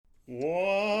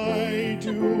Why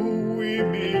do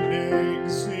women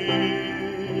exist?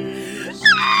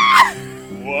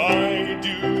 Why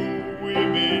do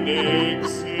women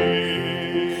exist?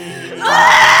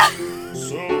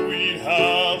 So we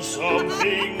have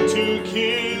something to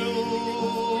kill.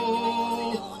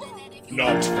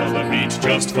 Not for the meat,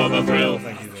 just for the thrill.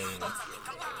 Thank you very much.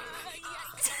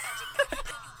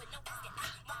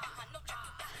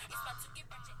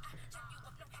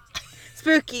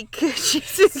 Spooky coochie,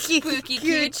 spooky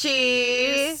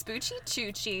coochie. Spoochy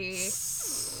Choochie.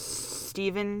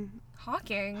 Stephen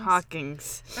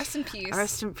Hawkins. Rest in peace.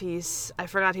 Rest in peace. I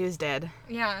forgot he was dead.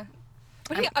 Yeah.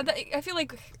 But I feel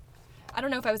like, I don't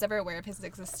know if I was ever aware of his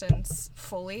existence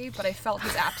fully, but I felt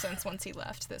his absence once he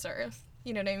left this earth.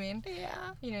 You know what I mean?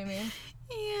 Yeah. You know what I mean?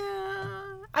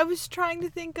 Yeah. I was trying to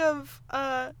think of,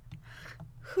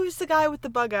 who's the guy with the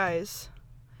bug eyes?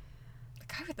 The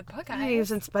guy with the bug Yeah, he eyes?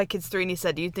 was in Spy Kids 3 and he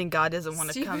said, do you think God doesn't want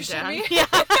to Steve come down? Buscemi? Yeah.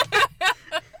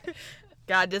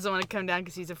 God doesn't want to come down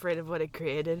because he's afraid of what it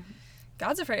created.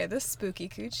 God's afraid of this spooky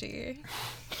coochie.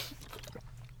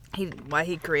 Why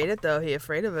he created it, though? He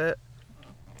afraid of it.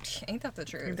 Ain't that the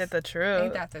truth? Ain't that the truth?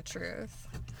 Ain't that the truth?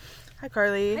 Hi,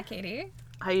 Carly. Hi, Katie.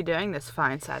 How you doing this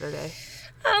fine Saturday?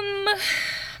 I'm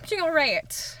doing all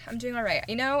right.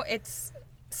 You know, it's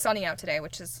sunny out today,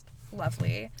 which is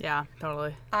lovely. Yeah,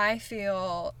 totally. I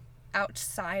feel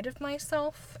outside of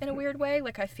myself in a weird way.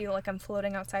 Like, I feel like I'm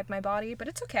floating outside my body, but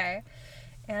it's okay.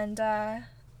 And,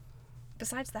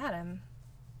 besides that, I'm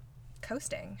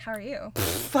coasting. How are you?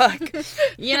 Fuck.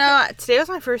 You know, today was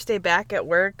my first day back at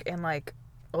work in, like,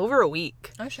 over a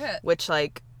week. Oh, shit. Which,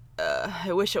 like,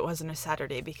 I wish it wasn't a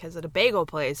Saturday because at a bagel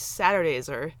place, Saturdays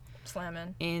are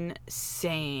Slamming.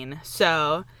 insane.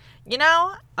 So, you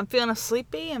know, I'm feeling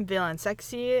sleepy, I'm feeling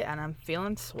sexy, and I'm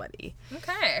feeling sweaty.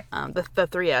 Okay. The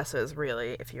 3 S's,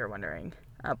 really, if you're wondering.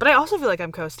 But I also feel like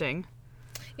I'm coasting.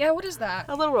 Yeah, what is that?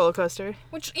 A little roller coaster.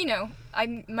 Which, you know,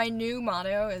 my new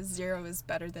motto is 0 is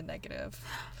better than negative.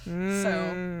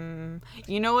 So.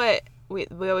 You know what we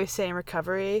always say in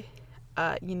recovery?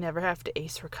 You never have to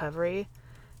ace recovery.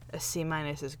 A C-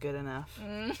 is good enough.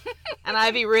 And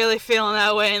I be really feeling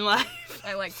that way in life.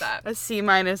 I like that. A C-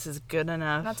 is good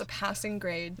enough. That's a passing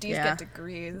grade. D's Yeah. get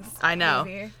degrees. I know.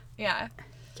 Maybe. Yeah.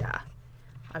 Yeah.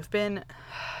 I've been...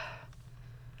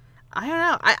 I don't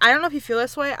know. I don't know if you feel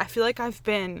this way. I feel like I've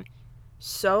been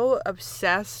so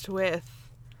obsessed with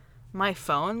my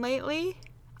phone lately.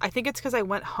 I think it's because I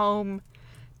went home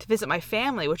to visit my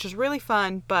family, which is really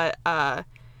fun, but I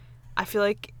feel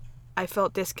like I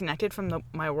felt disconnected from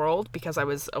my world because I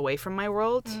was away from my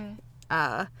world.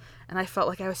 And I felt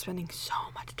like I was spending so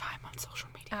much time on social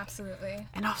media. Absolutely.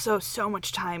 And also so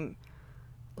much time,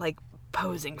 like,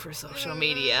 posing for social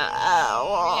media.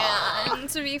 Yeah, and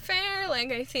to be fair, like,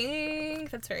 I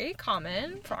think that's very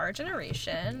common for our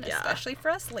generation, Yeah. especially for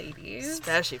us ladies.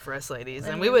 Especially for us ladies.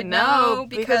 And And we would know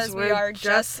because we are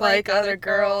just like other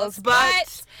girls,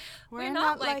 but we're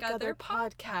not like other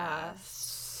podcasts.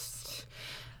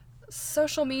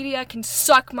 Social media can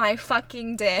suck my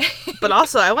fucking dick. But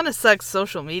also, I want to suck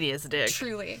social media's dick.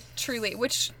 Truly,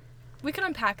 which we can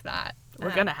unpack that.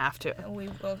 We're gonna have to. We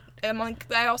will. I'm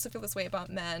like, I also feel this way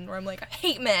about men, where I'm like, I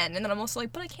hate men, and then I'm also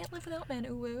like, but I can't live without men.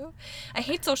 Ooh, woo. I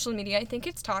hate social media. I think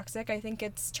it's toxic. I think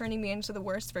it's turning me into the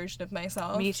worst version of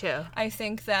myself. Me too. I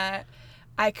think that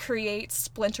I create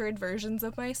splintered versions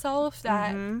of myself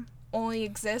that only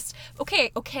exist.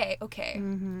 Okay.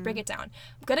 Break it down.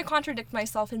 I'm gonna contradict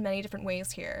myself in many different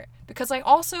ways here, because I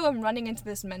also am running into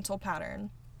this mental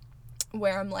pattern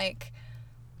where I'm like,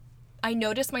 I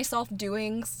notice myself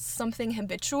doing something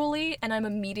habitually and I'm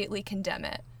immediately condemn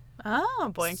it.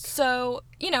 Oh, boink. So,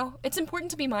 you know, it's important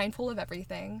to be mindful of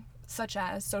everything, such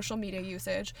as social media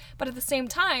usage. But at the same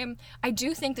time, I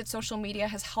do think that social media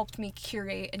has helped me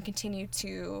curate and continue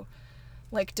to,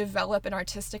 like, develop an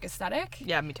artistic aesthetic.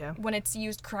 Yeah, me too. When it's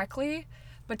used correctly.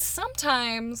 But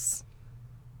sometimes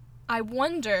I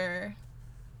wonder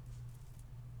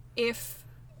if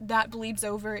that bleeds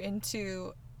over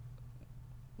into,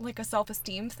 like, a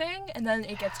self-esteem thing, and then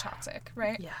it gets toxic,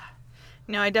 right? Yeah.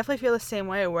 No, I definitely feel the same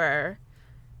way, where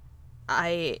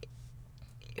I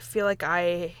feel like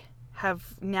I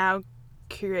have now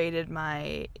curated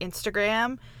my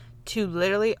Instagram to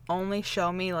literally only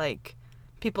show me, like,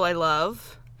 people I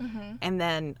love and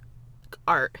then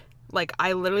art. Like,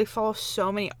 I literally follow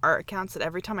so many art accounts that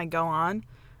every time I go on,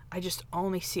 I just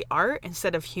only see art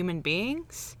instead of human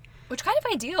beings. Which kind of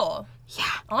ideal. Yeah.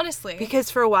 Honestly.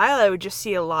 Because for a while I would just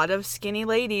see a lot of skinny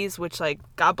ladies, which, like,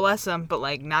 God bless them, but,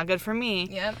 like, not good for me.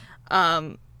 Yep.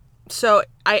 So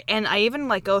I even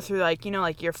like go through like, you know,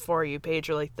 like your For You page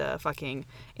or like the fucking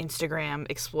Instagram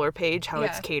Explore page, how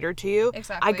it's Yeah. catered to you.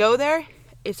 Exactly. I go there,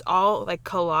 it's all like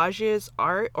collages,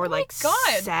 art, or Oh my like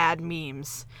God. sad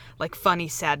memes, like funny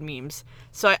sad memes.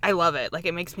 So I love it. Like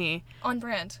it makes me On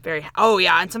brand. very, oh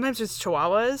yeah, and sometimes it's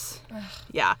chihuahuas.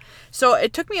 Yeah. So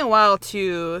it took me a while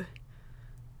to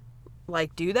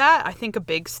like do that. I think a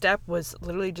big step was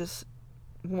literally just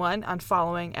one,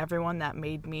 unfollowing everyone that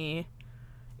made me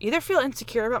either feel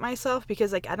insecure about myself,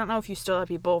 because like I don't know if you still have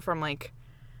people from like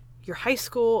your high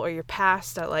school or your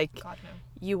past that like God, no.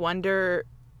 you wonder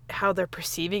how they're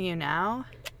perceiving you now.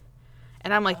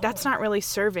 And I'm like, that's not really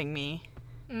serving me.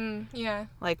 Yeah.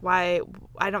 Like, why?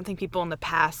 I don't think people in the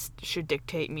past should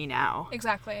dictate me now.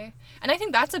 Exactly. And I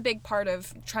think that's a big part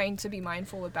of trying to be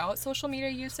mindful about social media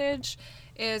usage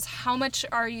is how much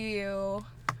are you,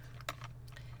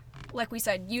 like we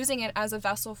said, using it as a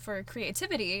vessel for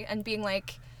creativity and being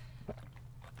like,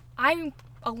 I'm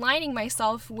aligning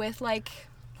myself with like,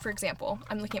 for example,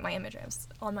 I'm looking at my images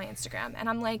on my Instagram and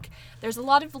I'm like, there's a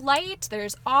lot of light,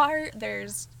 there's art,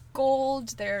 there's gold,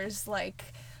 there's like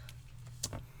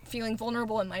feeling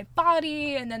vulnerable in my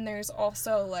body, and then there's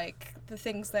also like the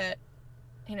things that,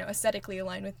 you know, aesthetically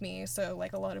align with me. So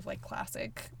like a lot of like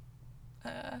classic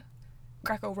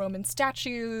Greco-Roman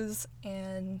statues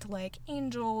and like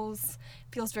angels.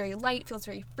 Feels very light, feels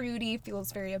very fruity,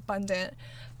 feels very abundant.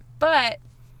 But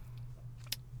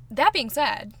that being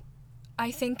said,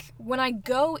 I think when I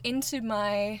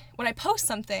post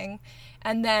something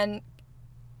and then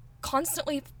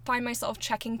constantly find myself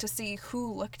checking to see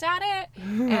who looked at it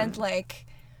and like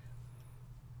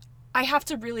I have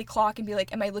to really clock and be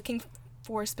like, am I looking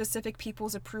for specific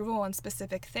people's approval on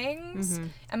specific things?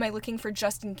 Am I looking for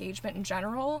just engagement in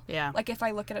general? Yeah. Like if I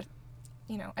look at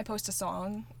I post a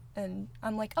song and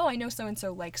I'm like, oh, I know so and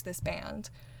so likes this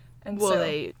band. And Will so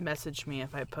they message me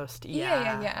if I post?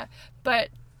 yeah. But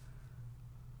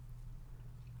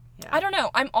Yeah. I don't know.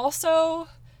 I'm also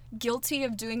guilty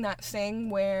of doing that thing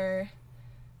where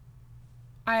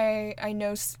I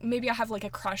know maybe I have like a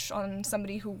crush on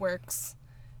somebody who works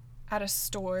at a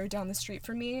store down the street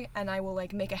from me, and I will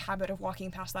like make a habit of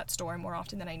walking past that store more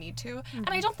often than I need to. And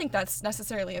I don't think that's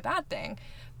necessarily a bad thing,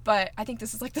 but I think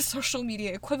this is like the social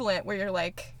media equivalent where you're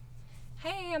like,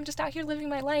 hey, I'm just out here living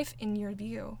my life in your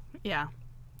view. Yeah.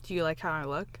 Do you like how I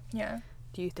look? Yeah.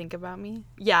 Do you think about me?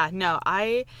 Yeah, no,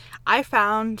 I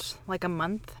found like a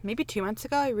month, maybe 2 months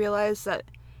ago, I realized that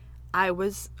I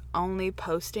was only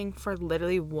posting for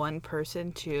literally one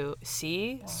person to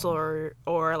see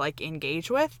or like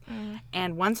engage with.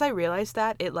 And once I realized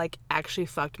that, it like actually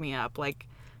fucked me up, like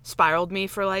spiraled me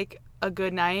for like a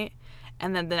good night.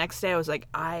 And then the next day I was like,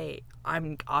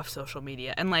 I'm off social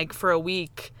media. And like for a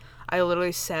week, I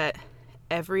literally set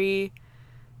every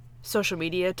social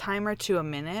media timer to a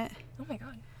minute. Oh my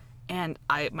God. And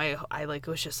I like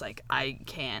was just like, I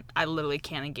literally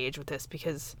can't engage with this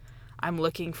because I'm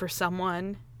looking for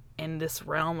someone in this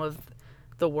realm of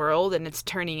the world, and it's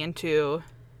turning into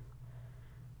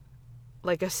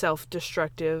like a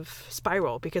self-destructive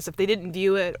spiral, because if they didn't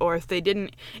view it or if they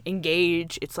didn't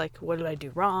engage, it's like, what did I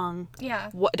do wrong? Yeah.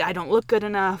 What, I don't look good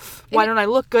enough. Why don't I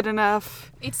look good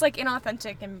enough? It's like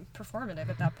inauthentic and performative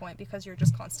at that point because you're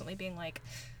just constantly being like,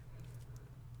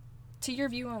 to your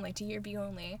view only, to your view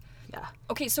only. Yeah.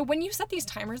 Okay, so when you set these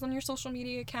timers on your social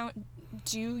media account,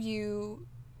 do you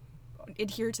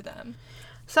adhere to them?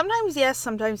 Sometimes yes,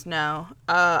 sometimes no.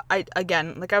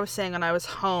 Again, like I was saying, when I was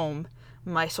home,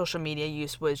 my social media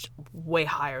use was way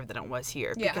higher than it was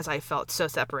here because I felt so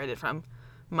separated from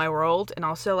my world. And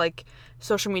also, like,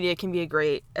 social media can be a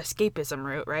great escapism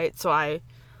route, right? So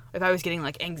if I was getting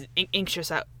like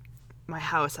anxious at my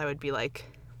house, I would be like,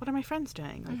 what are my friends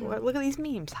doing? Like, what, look at these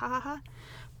memes, ha ha ha.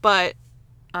 But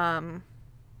I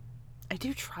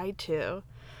do try to.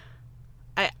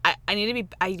 I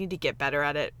need to get better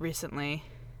at it recently.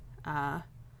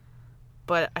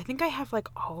 But I think I have like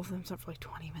all of them for like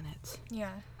 20 minutes.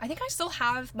 Yeah. I think I still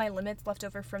have my limits left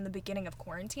over from the beginning of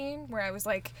quarantine where I was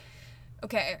like,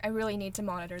 okay, I really need to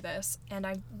monitor this.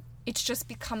 And it's just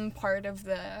become part of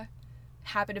the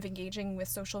habit of engaging with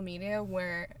social media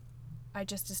where I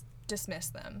just dismiss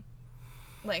them.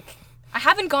 Like, I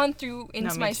haven't gone through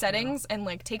into my settings and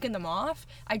like taken them off.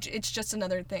 It's just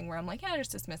another thing where I'm like, yeah,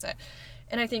 just dismiss it.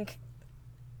 And I think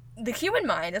the human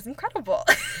mind is incredible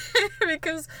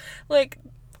because like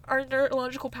our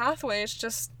neurological pathways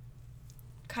just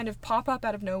kind of pop up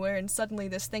out of nowhere, and suddenly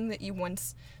this thing that you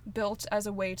once built as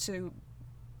a way to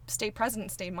stay present,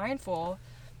 stay mindful,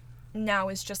 now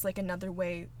is just like another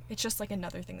way. It's just like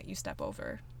another thing that you step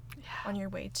over on your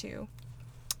way to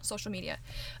social media.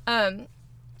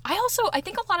 I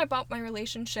think a lot about my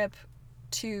relationship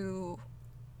to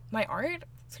my art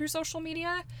through social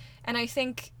media, and I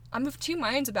think I'm of two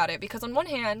minds about it, because on one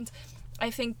hand, I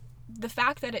think the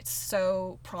fact that it's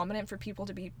so prominent for people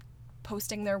to be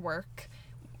posting their work,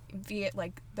 be it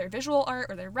like their visual art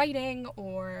or their writing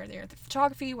or their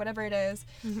photography, whatever it is.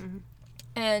 Mm-hmm.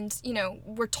 And, you know,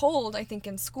 we're told, I think,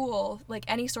 in school, like,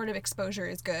 any sort of exposure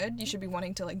is good. You should be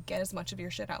wanting to, like, get as much of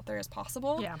your shit out there as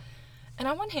possible. Yeah. And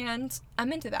on one hand,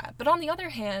 I'm into that. But on the other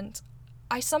hand,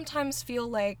 I sometimes feel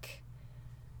like...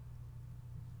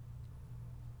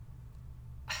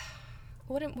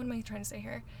 What am I trying to say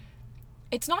here?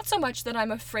 It's not so much that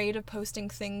I'm afraid of posting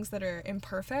things that are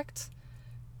imperfect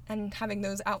and having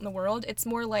those out in the world. It's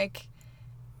more like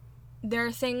there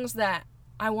are things that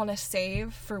I want to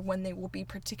save for when they will be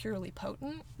particularly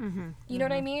potent. Mm-hmm. You know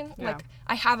what I mean? Yeah. Like,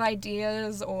 I have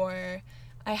ideas, or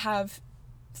I have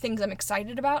things I'm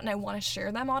excited about and I want to share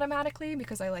them automatically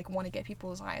because I, like, want to get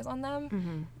people's eyes on them.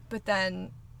 Mm-hmm. But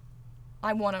then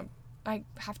I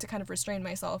have to kind of restrain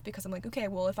myself, because I'm like, okay,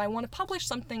 well, if I want to publish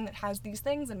something that has these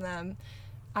things in them,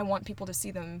 I want people to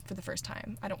see them for the first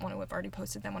time. I don't want to have already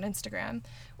posted them on Instagram.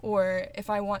 Or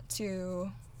if I want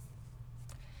to,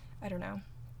 I don't know.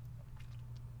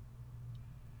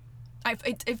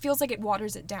 It feels like it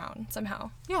waters it down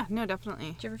somehow. Yeah, no,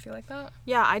 definitely. Do you ever feel like that?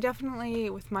 Yeah, I definitely,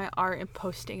 with my art and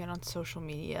posting it on social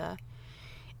media,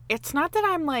 it's not that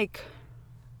I'm, like,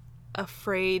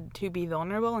 afraid to be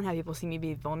vulnerable and have people see me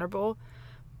be vulnerable,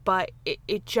 but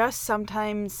it just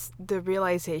sometimes the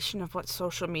realization of what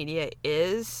social media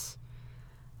is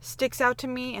sticks out to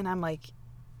me, and I'm like,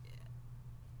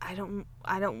 I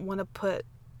don't want to put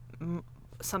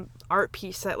some art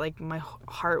piece that, like, my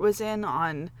heart was in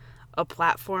on a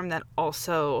platform that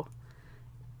also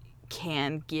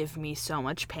can give me so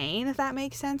much pain, if that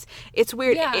makes sense. It's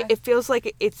weird. Yeah. It feels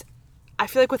like I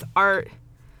feel like with art,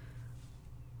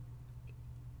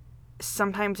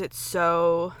 sometimes it's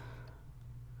so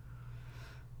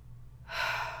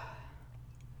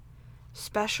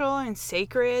special and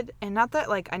sacred, and not that,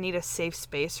 like, I need a safe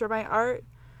space for my art,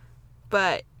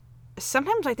 but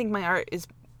sometimes I think my art is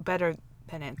better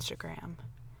than Instagram.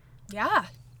 Yeah.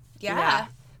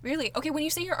 Really? Okay, when you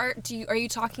say your art, are you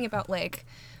talking about, like,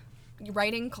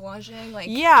 writing, collaging, like,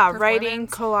 yeah, writing,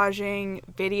 collaging,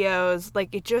 videos,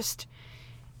 like, it just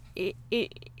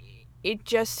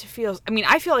feels, I mean,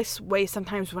 I feel like way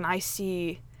sometimes when I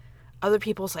see other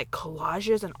people's, like,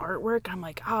 collages and artwork, I'm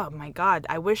like, oh my god,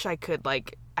 I wish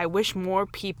more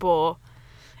people,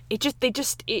 it's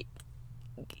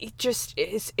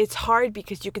hard,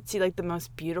 because you could see, like, the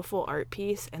most beautiful art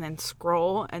piece and then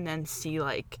scroll and then see,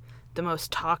 like, the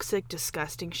most toxic,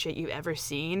 disgusting shit you've ever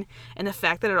seen, and the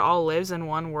fact that it all lives in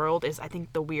one world is, I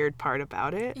think, the weird part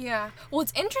about it. Yeah. Well,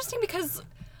 it's interesting because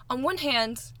on one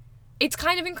hand, it's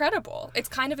kind of incredible. It's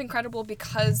kind of incredible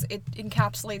because it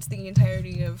encapsulates the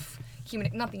entirety of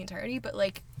not the entirety, but,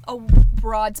 like, a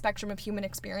broad spectrum of human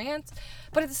experience.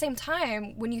 But at the same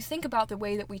time, when you think about the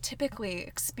way that we typically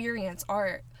experience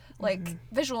art, like,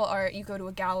 visual art, you go to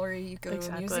a gallery, you go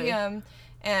to a museum,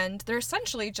 and they're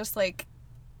essentially just, like,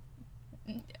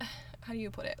 how do you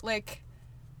put it? Like,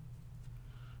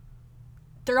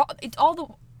 all the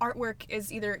artwork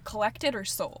is either collected or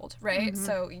sold, right? Mm-hmm.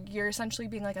 So you're essentially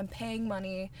being like, I'm paying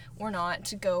money or not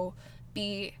to go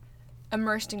be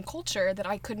immersed in culture that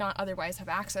I could not otherwise have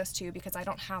access to because I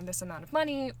don't have this amount of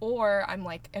money, or I'm,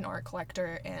 like, an art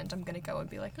collector and I'm gonna go and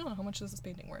be like, oh, how much is this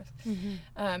painting worth? Mm-hmm.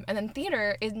 And then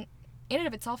theater in and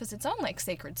of itself is its own, like,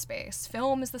 sacred space.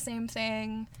 Film is the same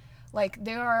thing. Like,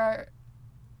 there are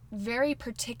very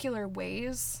particular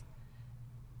ways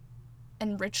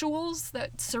and rituals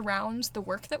that surround the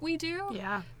work that we do.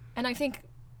 Yeah. And I think,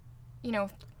 you know,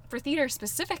 for theater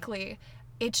specifically,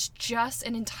 it's just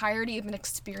an entirety of an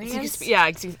experience.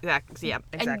 Exactly.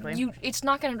 And it's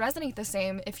not going to resonate the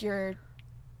same if you're,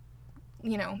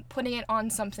 you know, putting it on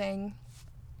something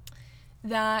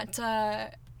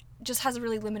that just has a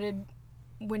really limited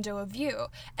window of view.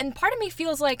 And part of me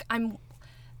feels like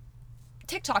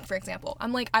TikTok, for example.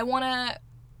 I'm like,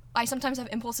 I sometimes have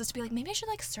impulses to be like, maybe I should,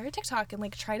 like, start a TikTok and,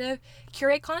 like, try to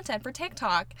curate content for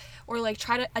TikTok, or, like,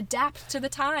 try to adapt to the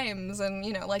times and,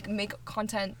 you know, like, make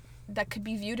content that could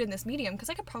be viewed in this medium, because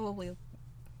I could probably,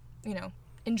 you know,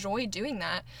 enjoy doing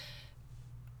that.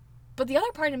 But the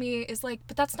other part of me is like,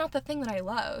 but that's not the thing that I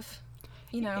love,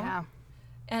 you know? Yeah.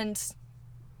 And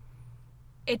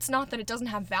it's not that it doesn't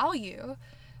have value.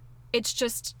 It's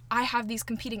just I have these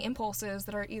competing impulses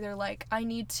that are either like, I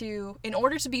need to, in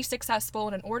order to be successful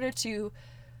and in order to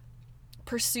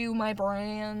pursue my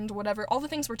brand, whatever. All the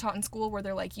things we're taught in school where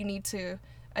they're like, you need to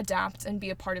adapt and be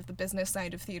a part of the business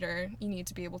side of theater. You need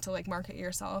to be able to, like, market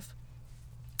yourself.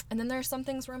 And then there are some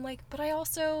things where I'm like, but I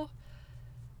also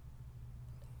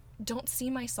don't see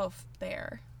myself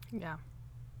there. Yeah.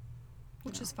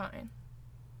 Which is fine.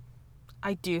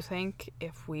 I do think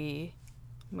if we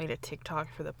made a TikTok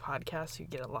for the podcast, you'd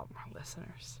get a lot more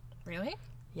listeners. Really?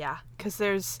 Yeah, because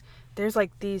there's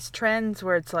like these trends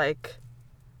where it's like,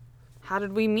 how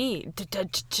did we meet?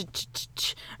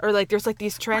 Or like there's like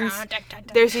these trends.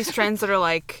 There's these trends that are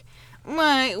like,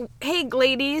 hey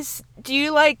ladies, do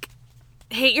you like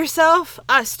hate yourself?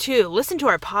 Us too. Listen to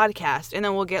our podcast, and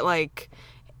then we'll get like,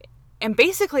 and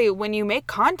basically when you make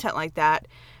content like that,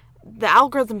 the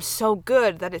algorithm's so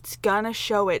good that it's gonna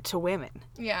show it to women.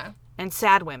 Yeah. And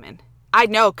sad women. I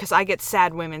know, because I get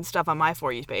sad women stuff on my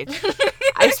For You page.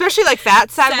 Especially like fat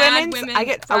sad women. I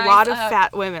get a lot of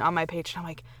fat women on my page, and I'm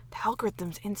like, the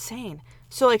algorithm's insane.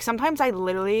 So like sometimes I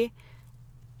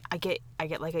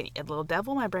get like a little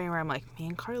devil in my brain where I'm like, me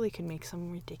and Carly could make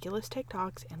some ridiculous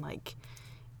TikToks and like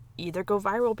either go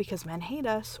viral because men hate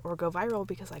us or go viral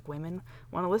because like women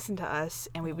want to listen to us,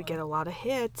 and we would get a lot of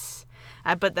hits.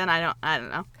 But then I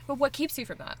don't know. But what keeps you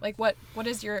from that? Like what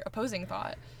is your opposing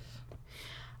thought?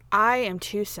 I am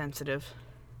too sensitive.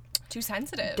 Too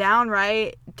sensitive?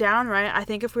 Downright. I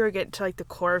think if we were getting to like the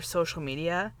core of social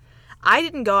media, I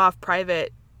didn't go off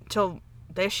private till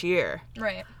this year.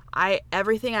 Right.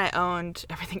 Everything I owned,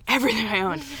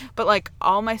 but like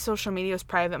all my social media was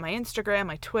private, my Instagram,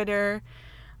 my Twitter,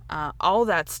 all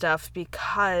that stuff,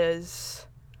 because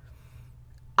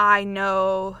I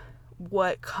know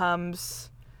what comes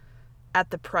at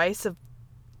the price of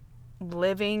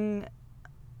living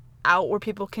out where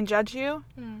people can judge you.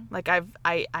 Like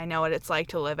I know what it's like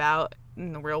to live out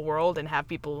in the real world and have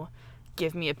people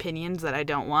give me opinions that I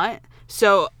don't want.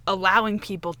 So allowing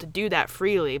people to do that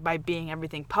freely by being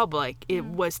everything public, it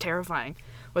was terrifying.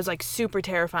 It was like super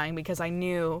terrifying, because I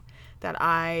knew that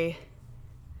I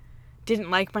didn't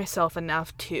like myself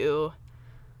enough to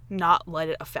not let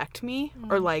it affect me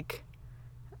or like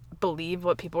believe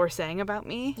what people were saying about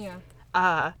me. Yeah.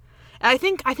 And I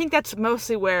think that's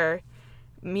mostly where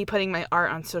me putting my art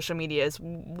on social media is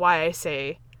why I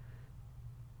say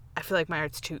I feel like my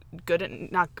art's too good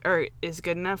is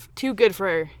good enough, too good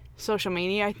for social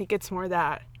media. I think it's more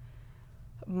that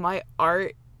my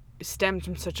art stems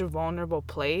from such a vulnerable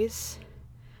place,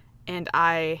 and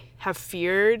I have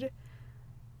feared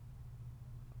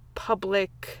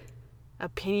public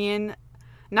opinion,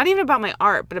 not even about my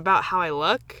art, but about how I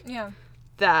look. Yeah.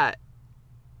 That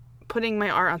putting my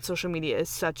art on social media is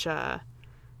such a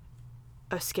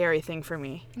scary thing for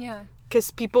me. Yeah.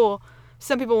 Because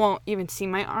some people won't even see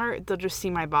my art. They'll just see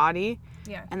my body.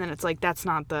 Yeah. And then it's like, that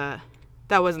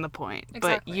wasn't the point.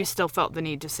 Exactly. But you still felt the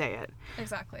need to say it.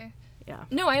 Exactly. Yeah.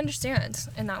 No, I understand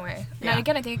in that way. Yeah. And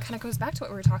again, I think it kind of goes back to what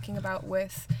we were talking about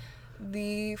with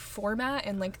the format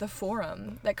and like the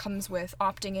forum that comes with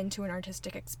opting into an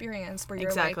artistic experience where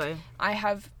you're like, I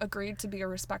have agreed to be a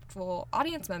respectful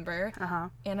audience member,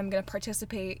 and I'm going to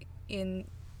participate in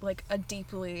like a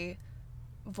deeply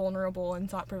vulnerable and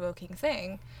thought-provoking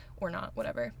thing, or not,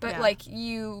 whatever. But like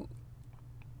the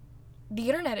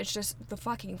internet is just the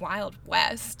fucking Wild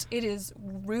West. It is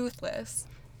ruthless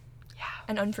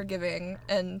and unforgiving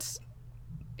and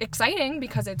exciting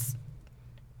because it's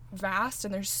vast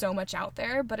and there's so much out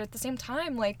there, but at the same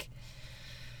time, like,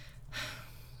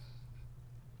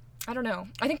 I don't know.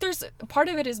 I think there's part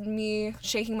of it is me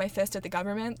shaking my fist at the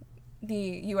government,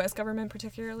 the U.S. government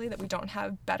particularly, that we don't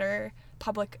have better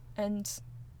public and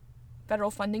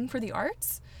federal funding for the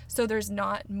arts. So there's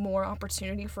not more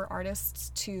opportunity for artists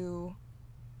to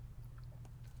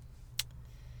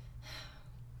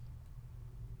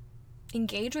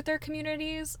engage with their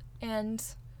communities and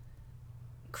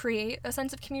create a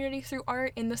sense of community through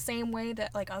art in the same way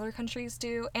that like other countries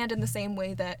do, and in the same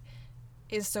way that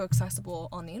is so accessible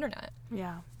on the internet.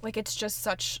 Yeah. Like it's just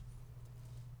such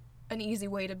an easy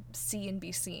way to see and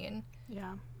be seen.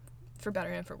 Yeah. For better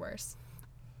and for worse.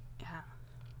 Yeah.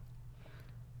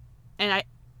 And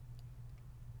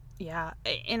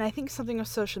I think something with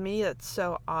social media that's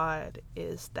so odd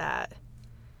is that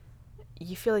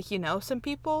you feel like you know some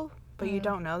people, but you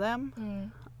don't know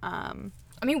them.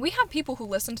 I mean, we have people who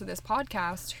listen to this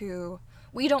podcast who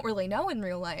we don't really know in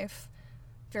real life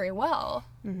very well,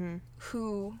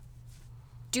 who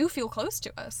do feel close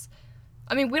to us.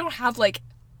 I mean, we don't have, like,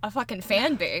 a fucking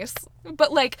fan base,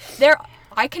 but, like,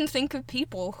 I can think of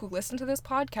people who listen to this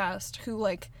podcast who,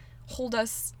 like, hold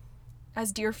us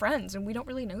as dear friends, and we don't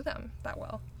really know them that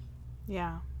well.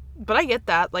 Yeah. But I get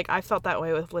that. Like, I felt that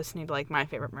way with listening to, like, My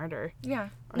Favorite Murder. Yeah.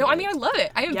 Or, No, I like- mean, I love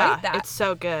it. I invite Yeah, that. it's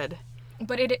so good.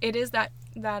 But it is that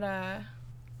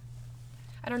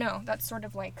I don't know, that sort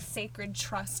of like sacred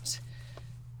trust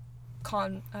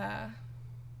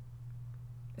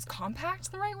is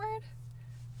compact the right word?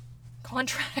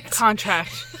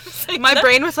 Contract. My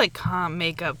brain was like,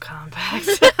 makeup compact.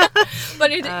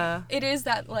 But it is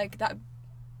that like that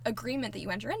agreement that you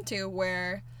enter into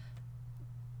where,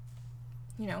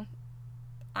 you know,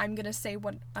 I'm gonna say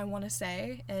what I want to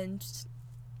say and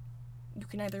you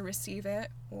can either receive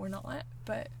it or not,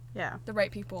 but Yeah. the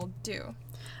right people do.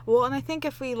 Well, and I think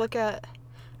if we look at,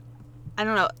 I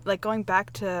don't know, like going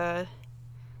back to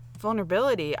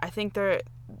vulnerability, I think the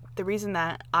reason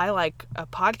that I like a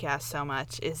podcast so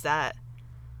much is that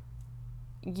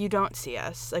you don't see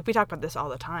us. Like, we talk about this all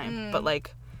the time, but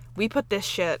like, we put this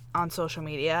shit on social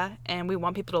media and we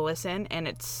want people to listen, and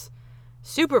it's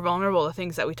super vulnerable, the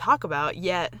things that we talk about,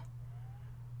 yet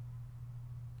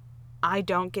I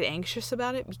don't get anxious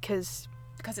about it because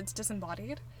it's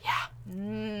disembodied. Yeah.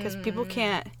 Because people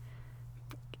can't.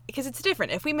 Because it's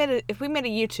different. If we made a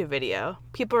YouTube video,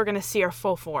 people are gonna see our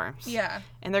full forms. Yeah.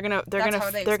 And they're gonna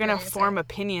experience form it.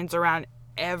 opinions around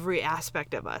every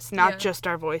aspect of us, not Yeah. just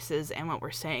our voices and what we're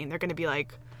saying. They're gonna be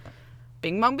like,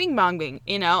 bing bong bing bong bing,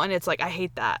 you know. And it's like, I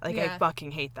hate that. Like, I Yeah.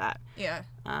 fucking hate that. Yeah.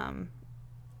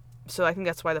 So I think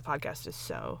that's why the podcast is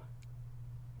so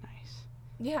nice.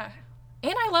 Yeah.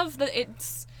 And I love that it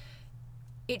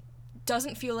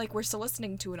doesn't feel like we're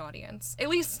soliciting to an audience. At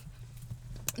least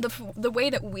the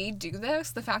way that we do this,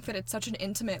 the fact that it's such an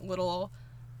intimate little,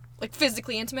 like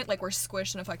physically intimate, like we're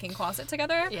squished in a fucking closet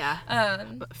together. Yeah.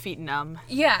 Feet numb.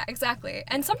 Yeah, exactly.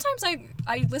 And sometimes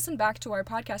I listen back to our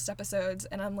podcast episodes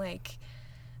and I'm like,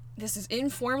 this is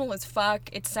informal as fuck.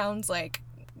 It sounds like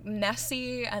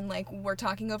messy and like we're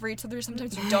talking over each other.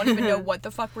 Sometimes we don't even know what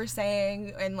the fuck we're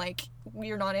saying and like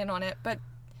we're not in on it. But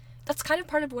that's kind of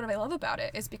part of what I love about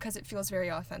it, is because it feels very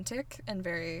authentic and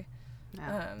very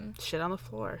shit on the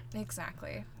floor.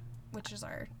 exactly, which is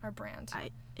our brand.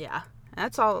 Yeah.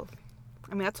 That's all.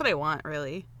 I mean, that's what I want,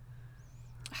 really.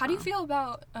 How do you feel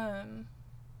about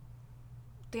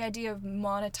the idea of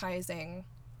monetizing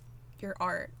your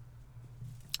art?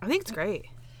 I think it's great.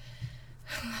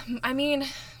 I mean,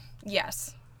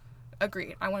 yes,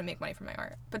 agreed. I want to make money from my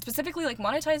art, but specifically like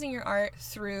monetizing your art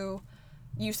through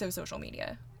use of social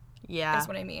media. Yeah. Is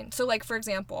what I mean. So like, for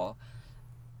example,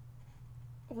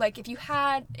 like do you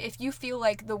feel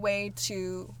like the way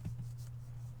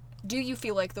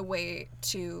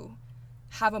to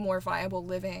have a more viable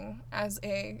living as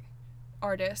a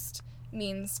artist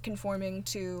means conforming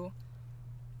to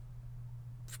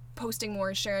posting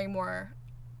more, sharing more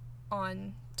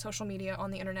on social media,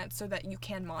 on the internet, so that you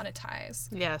can monetize?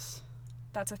 Yes.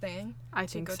 That's a thing? I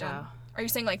think go so. down? Are you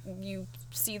saying like you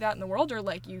see that in the world, or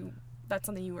like that's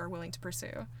something you are willing to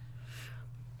pursue?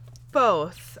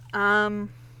 Both.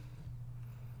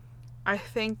 I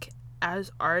think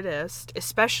as artists,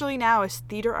 especially now as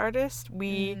theater artists,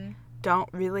 we don't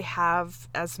really have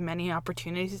as many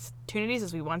opportunities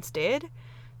as we once did.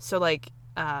 So like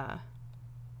Are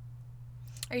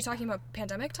you talking about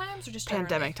pandemic times or just generally?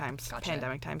 Pandemic times. Gotcha.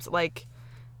 Pandemic times. Like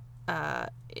I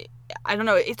don't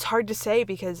know, it's hard to say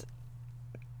because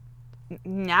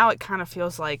now it kind of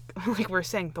feels like we're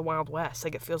saying the Wild West.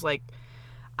 Like, it feels like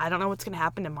I don't know what's going to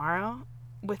happen tomorrow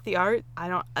with the art. I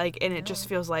don't like, and it just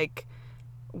feels like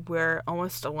we're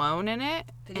almost alone in it.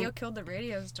 Video killed the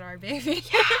radio star, baby.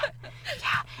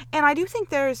 Yeah. And I do think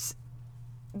there's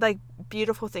like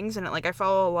beautiful things in it. Like, I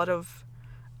follow a lot of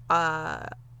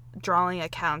drawing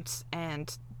accounts,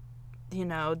 and you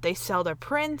know, they sell their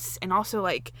prints, and also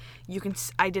like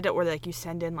I did it where like you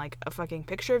send in like a fucking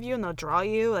picture of you and they'll draw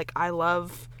you. Like, I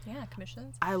love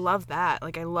Commissions. I love that.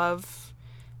 Like, I love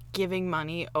giving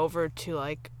money over to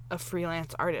like a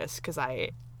freelance artist, because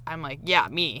I'm like, yeah,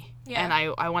 me. Yeah. And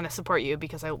I want to support you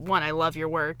because I love your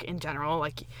work in general.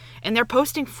 Like, and they're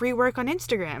posting free work on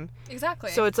Instagram.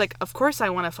 Exactly. So it's like, of course I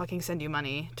want to fucking send you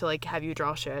money to like have you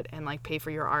draw shit and like pay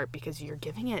for your art because you're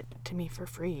giving it to me for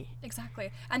free.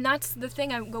 Exactly. And that's the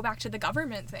thing. I go back to the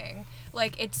government thing.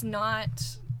 Like, it's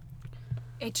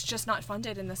just not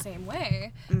funded in the same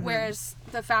way. Mm-hmm. Whereas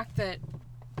the fact that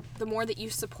the more that you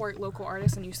support local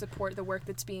artists and you support the work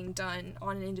that's being done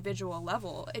on an individual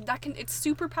level, it's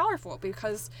super powerful,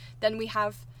 because then we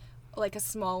have like a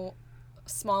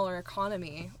smaller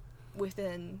economy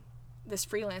within this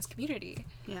freelance community.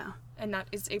 Yeah. And that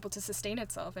is able to sustain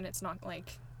itself, and it's not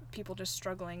like people just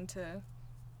struggling to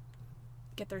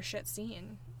get their shit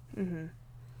seen. Mm-hmm.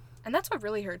 And that's what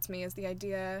really hurts me, is the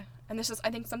idea, and this is, I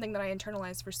think, something that I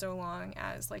internalized for so long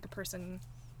as like a person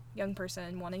young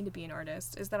person wanting to be an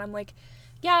artist is that I'm like,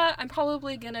 yeah, I'm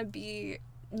probably gonna be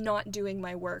not doing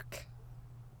my work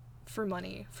for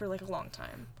money for like a long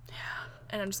time. Yeah.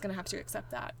 And I'm just gonna have to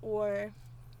accept that. Or,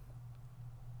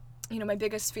 you know, my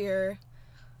biggest fear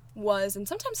was, and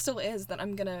sometimes still is, that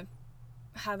I'm gonna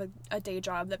have a day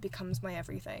job that becomes my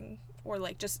everything, or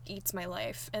like just eats my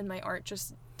life, and my art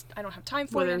just, I don't have time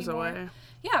for it anymore. Away.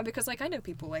 Yeah, because like I know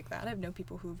people like that. I've known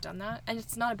people who've done that, and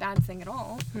it's not a bad thing at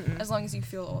all, as long as you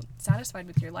feel satisfied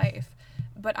with your life.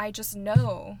 But I just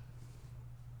know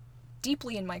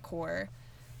deeply in my core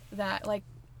that like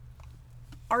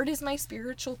art is my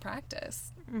spiritual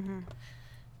practice. Everybody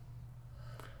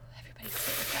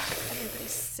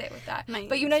sit with that.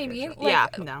 But you know what I mean? Like, yeah,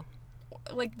 no.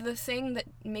 Like the thing that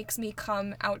makes me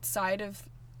come outside of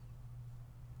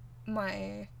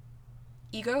my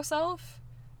ego self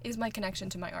is my connection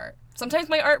to my art. Sometimes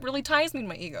my art really ties me to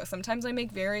my ego. Sometimes I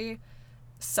make very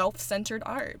self-centered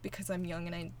art because I'm young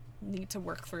and I need to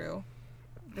work through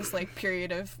this like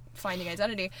period of finding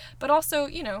identity. But also,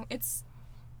 you know, it's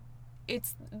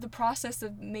the process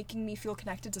of making me feel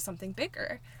connected to something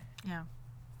bigger. Yeah.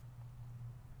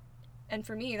 And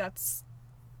for me,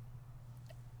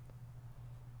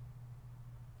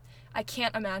 I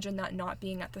can't imagine that not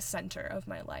being at the center of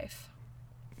my life.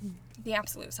 The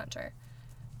absolute center.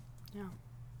 Yeah.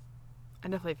 I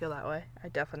definitely feel that way. I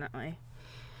definitely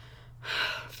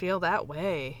feel that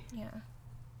way. Yeah.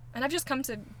 And I've just come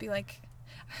to be like,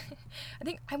 I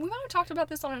think we might have talked about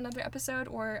this on another episode,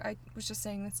 or I was just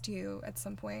saying this to you at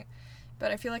some point,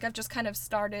 but I feel like I've just kind of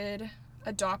started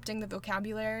adopting the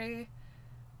vocabulary.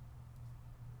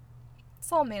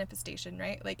 It's all manifestation,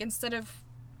 right? Like, instead of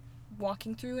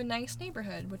walking through a nice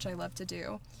neighborhood, which I love to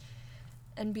do,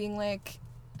 and being like,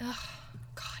 ugh,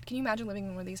 God, can you imagine living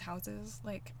in one of these houses?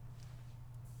 Like,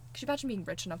 could you imagine being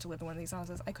rich enough to live in one of these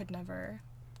houses? I could never.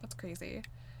 That's crazy.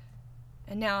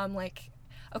 And now I'm like,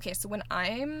 okay, so when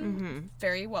I'm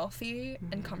very wealthy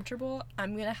and comfortable,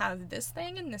 I'm going to have this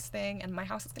thing, and my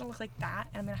house is going to look like that,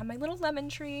 and I'm going to have my little lemon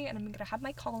tree, and I'm going to have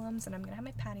my columns, and I'm going to have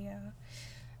my patio.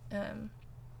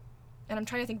 And I'm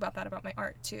trying to think about that about my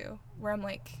art, too, where I'm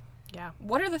like, yeah,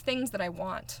 what are the things that I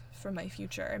want for my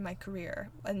future and my career?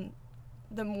 And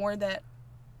the more that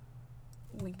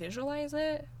we visualize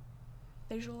it,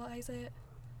 physicalize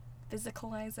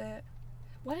it.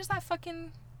 What is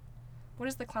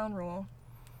the clown rule?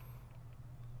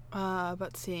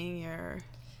 About seeing your...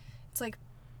 It's like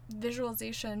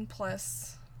visualization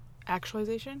plus...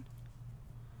 actualization?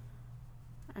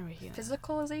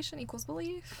 Physicalization equals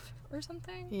belief or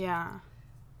something? Yeah.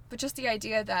 But just the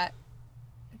idea that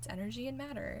it's energy and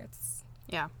matter. It's...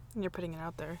 Yeah, and you're putting it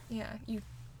out there. Yeah, you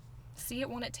see it,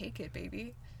 want it, take it,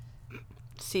 baby.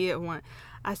 See it, want...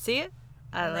 I see it,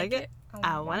 I like it,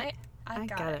 I want it, I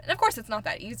got it. it. And of course, it's not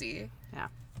that easy. Yeah.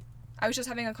 I was just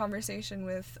having a conversation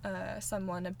with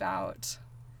someone about...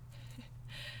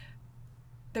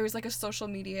 There was like a social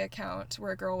media account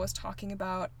where a girl was talking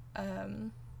about...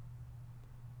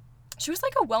 She was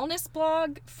like a wellness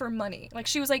blog for money. Like,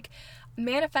 she was like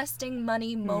manifesting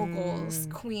money moguls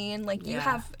queen. Like, you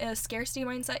have a scarcity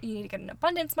mindset, you need to get an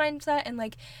abundance mindset, and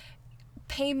like,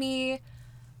 pay me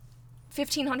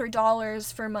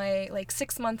 $1,500 for my like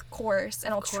 6-month course,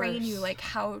 and I'll train you like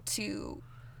how to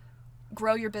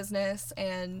grow your business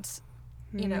and,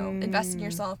 you know, invest in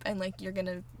yourself, and like, you're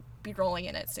gonna be rolling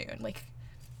in it soon. Like,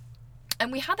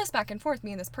 and we had this back and forth,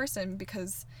 me and this person,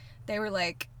 because they were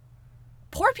like,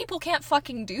 poor people can't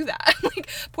fucking do that. Like,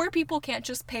 poor people can't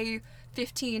just pay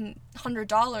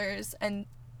 $1,500 and,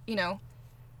 you know,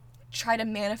 try to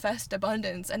manifest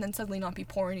abundance and then suddenly not be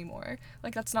poor anymore.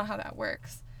 Like, that's not how that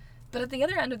works. But at the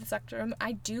other end of the spectrum,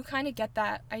 I do kind of get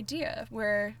that idea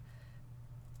where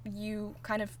you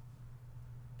kind of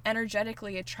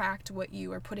energetically attract what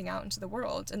you are putting out into the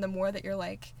world. And the more that you're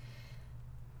like,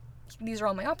 these are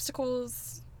all my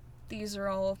obstacles, these are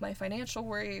all of my financial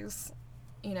worries,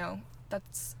 you know,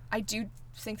 I do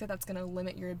think that that's going to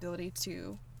limit your ability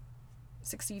to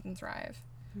succeed and thrive.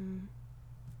 Me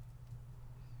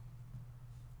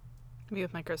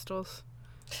with my crystals.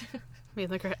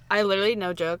 I literally,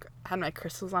 no joke, had my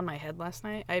crystals on my head last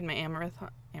night. I had my amaranth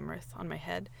on my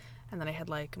head, and then I had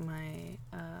like my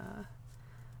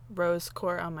rose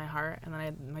quartz on my heart, and then I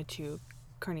had my 2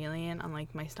 carnelian on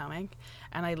like my stomach,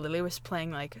 and I literally was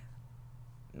playing like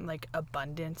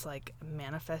abundance, like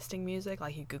manifesting music,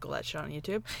 like you Google that shit on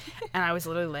YouTube, and I was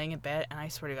literally laying in bed, and I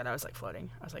swear to God, I was like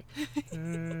floating. I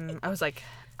was like,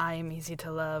 I am easy to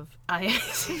love.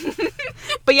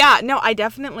 But yeah, no, I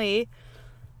definitely,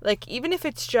 like, even if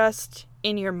it's just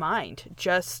in your mind,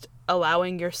 just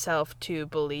allowing yourself to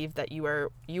believe that you are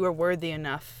worthy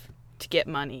enough to get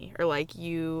money, or like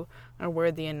you are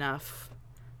worthy enough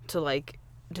to like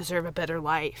deserve a better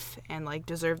life and like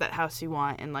deserve that house you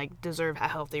want and like deserve a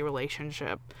healthy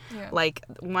relationship. Yeah. Like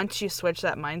once you switch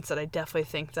that mindset, I definitely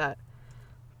think that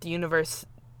the universe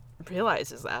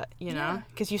realizes that, you know,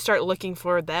 because you start looking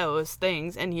for those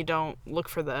things and you don't look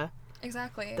for the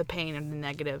Exactly. the pain and the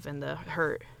negative and the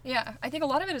hurt. Yeah, I think a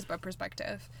lot of it is about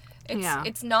perspective. Yeah.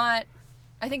 It's not,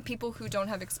 I think people who don't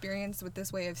have experience with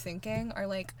this way of thinking are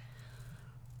like,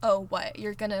 oh, what?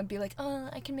 You're gonna be like, oh,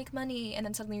 I can make money, and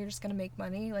then suddenly you're just gonna make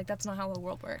money? Like, that's not how the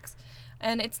world works.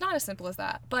 And it's not as simple as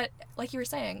that. But, like you were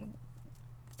saying,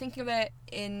 thinking of it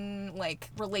in, like,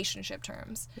 relationship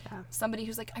terms. Yeah. Somebody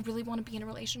who's like, I really want to be in a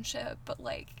relationship, but,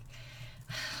 like,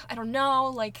 I don't know,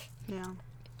 like, Yeah.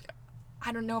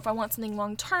 I don't know if I want something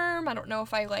long term. I don't know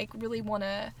if I, like, really want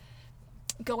to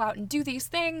go out and do these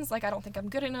things. Like, I don't think I'm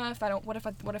good enough. What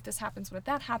if this happens? What if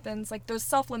that happens? Like, those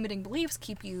self-limiting beliefs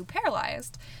keep you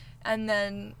paralyzed. And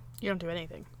then You don't do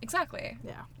anything. exactly.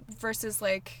 Yeah. Versus,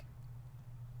 like,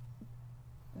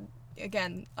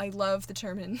 again, I love the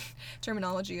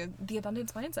terminology of the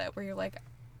abundance mindset, where you're like,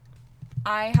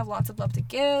 I have lots of love to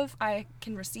give. I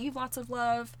can receive lots of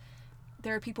love.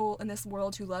 There are people in this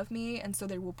world who love me, and so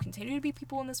there will continue to be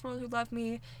people in this world who love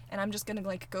me, and I'm just gonna,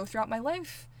 like, go throughout my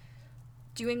life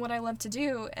doing what I love to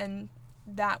do, and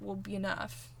that will be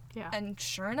enough. Yeah. And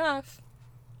sure enough,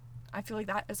 I feel like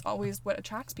that is always what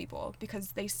attracts people,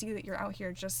 because they see that you're out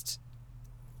here just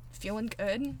feeling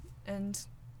good, and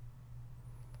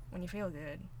when you feel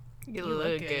good, You you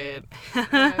look look good.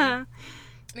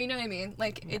 you know what I mean?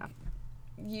 Like, Yeah.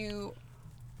 you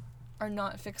are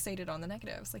not fixated on the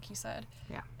negatives, like you said.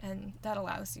 Yeah. And that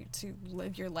allows you to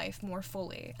live your life more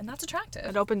fully, and that's attractive.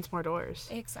 It opens more doors.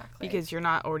 Exactly. Because you're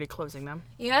not already closing them.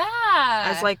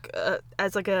 yeah. As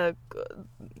like a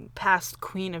past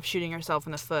queen of shooting herself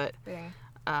in the foot, Bing.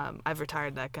 I've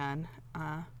retired that gun,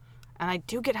 and I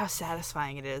do get how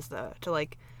satisfying it is though to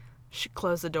like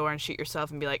close the door and shoot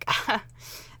yourself and be like,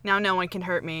 now no one can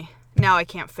hurt me. Now I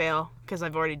can't fail because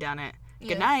I've already done it. Yeah.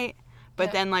 Good night. But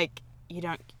Yeah. then like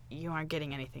you aren't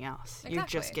getting anything else. You're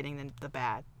just Exactly. getting the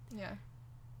bad, Yeah.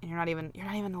 and you're not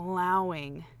even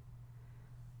allowing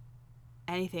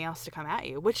anything else to come at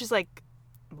you, which is like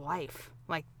life.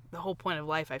 Like the whole point of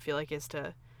life, I feel like, is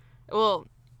to, well,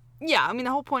 yeah, I mean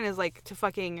the whole point is like to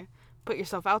fucking put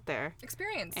yourself out there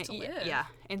Experience and to live. yeah,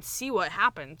 and see what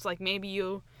happens. Like maybe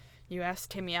you ask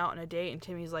Timmy out on a date and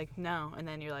Timmy's like no, and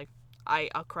then you're like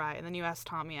I'll cry, and then you ask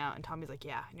Tommy out and Tommy's like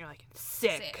yeah, and you're like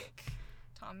sick.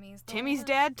 Timmy's dead.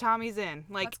 dead, Tommy's in.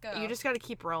 Like Let's go. you just got to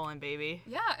keep rolling, baby.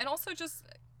 Yeah, and also just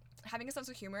having a sense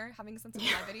of humor, having a sense of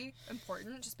levity,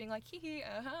 important. Just being like, hee hee,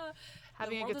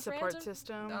 Having a world good is support random.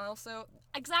 system. Also,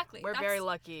 exactly. We're very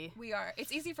lucky. We are.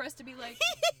 It's easy for us to be like,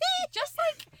 just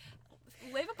like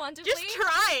live abundantly. Just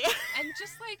try. And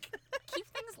just like keep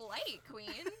things light,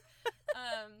 queen.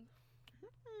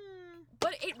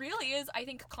 But it really is, I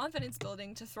think, confidence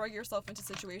building to throw yourself into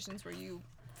situations where you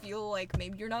feel like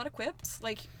maybe you're not equipped.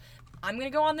 Like, I'm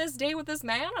gonna go on this date with this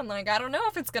man, and like I don't know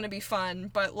if it's gonna be fun,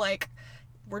 but like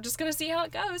we're just gonna see how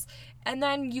it goes. And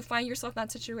then you find yourself in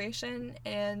that situation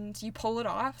and you pull it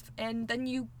off, and then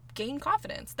you gain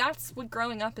confidence. That's what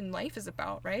growing up in life is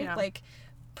about, right? Yeah. Like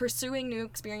pursuing new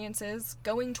experiences,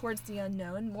 going towards the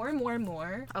unknown more and more and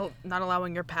more. Oh, not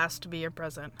allowing your past to be your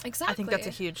present. Exactly. I think that's a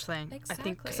huge thing.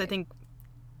 Exactly. I think,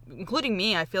 including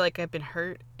me, I feel like I've been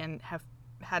hurt and have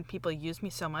had people use me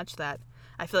so much that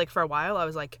I feel like for a while I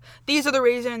was like, these are the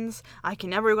reasons I can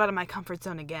never go out of my comfort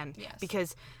zone again. Yes.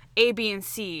 Because A, B, and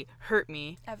C hurt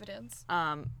me. Evidence.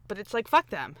 But it's like, fuck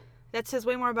them. That says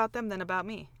way more about them than about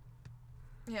me.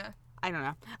 Yeah. I don't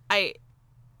know. I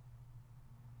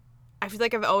feel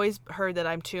like I've always heard that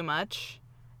I'm too much,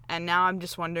 and now I'm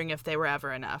just wondering if they were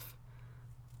ever enough.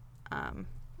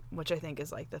 Which I think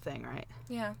is like the thing, right?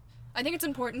 Yeah. I think it's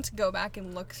important to go back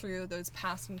and look through those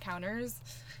past encounters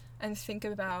and think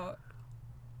about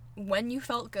when you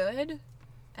felt good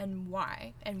and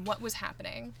why and what was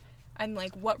happening and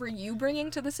like what were you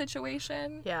bringing to the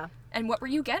situation Yeah, and what were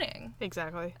you getting.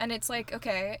 exactly. And it's like,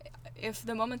 okay, if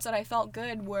the moments that I felt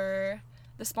good were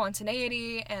the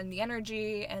spontaneity and the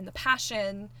energy and the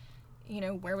passion, you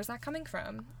know, where was that coming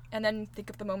from? And then think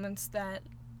of the moments that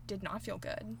did not feel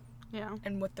good Yeah.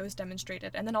 and what those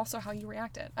demonstrated, and then also how you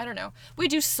reacted. I don't know. We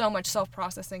do so much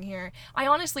self-processing here. I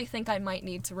honestly think I might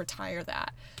need to retire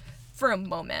that for a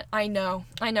moment. I know.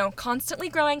 Constantly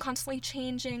growing, constantly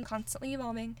changing, constantly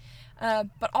evolving.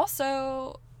 But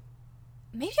also,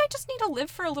 maybe I just need to live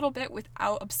for a little bit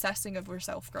without obsessing over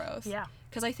self-growth. Yeah.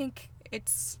 Because I think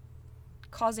it's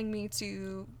causing me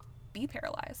to be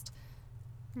paralyzed.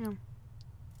 Yeah.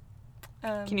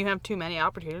 Can you have too many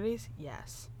opportunities?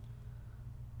 Yes.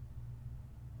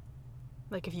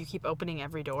 Like if you keep opening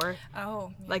every door.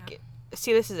 Oh. Yeah. Like,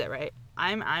 see, this is it, right?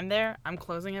 I'm there. I'm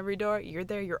closing every door. You're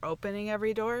there. You're opening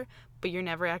every door, but you're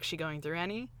never actually going through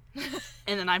any.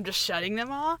 And then I'm just shutting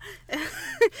them all.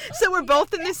 So we're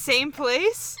both in the same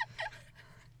place.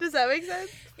 Does that make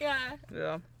sense? Yeah.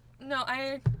 Yeah. No,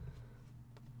 Yeah.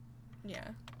 Yeah.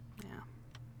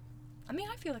 I mean,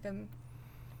 I feel like I'm...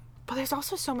 But there's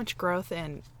also so much growth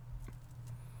in...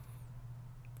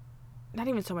 Not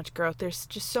even so much growth. There's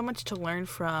just so much to learn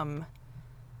from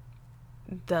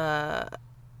the...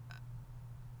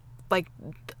 Like,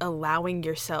 allowing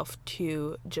yourself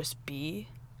to just be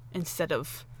instead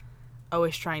of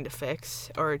always trying to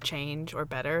fix or change or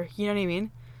better. You know what I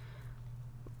mean?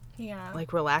 Yeah.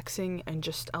 Like, relaxing and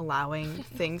just allowing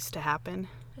things to happen.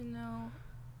 I know.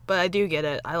 But I do get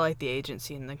it. I like the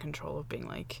agency and the control of being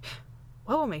like,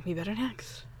 what will make me better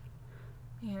next?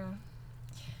 Yeah.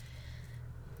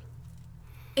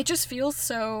 It just feels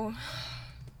so...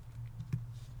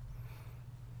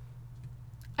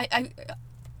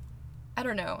 I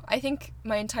don't know. I think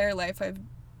my entire life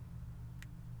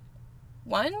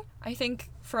I think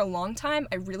for a long time,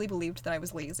 I really believed that I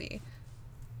was lazy.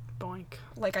 Boink.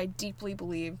 Like, I deeply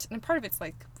believed, and part of it's,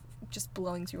 like, just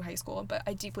blowing through high school, but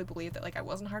I deeply believed that, like, I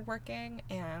wasn't hardworking,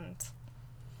 and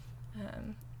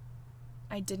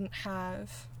I didn't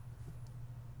have,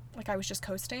 like, I was just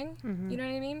coasting, you know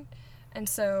what I mean? And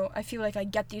so I feel like I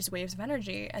get these waves of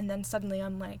energy, and then suddenly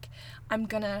I'm like, I'm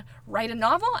gonna write a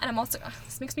novel, and I'm also,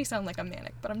 this makes me sound like I'm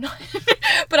manic, but I'm not.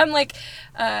 But I'm like,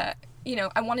 you know,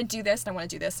 I want to do this, and I want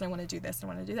to do this, and I want to do this, and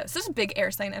I want to do this. This is big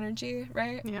air sign energy,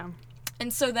 right? Yeah.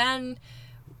 And so then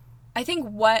I think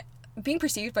what being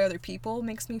perceived by other people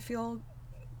makes me feel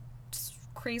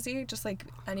crazy, just like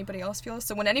anybody else feels.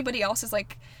 So when anybody else is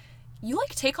like, you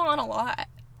like take on a lot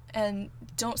and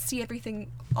don't see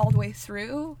everything all the way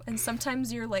through, and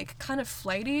sometimes you're like kind of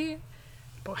flighty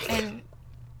and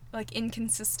like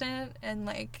inconsistent and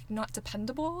like not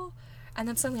dependable, and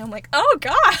then suddenly I'm like, oh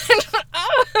god,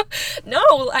 oh, no,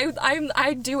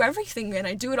 I do everything and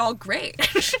I do it all great.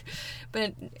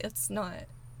 But it's not,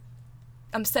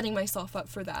 I'm setting myself up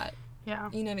for that. Yeah.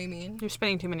 You know what I mean? You're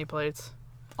spinning too many plates.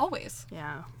 Always.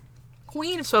 Yeah.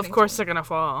 Queen of So of spinning course plates. they're gonna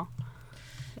fall.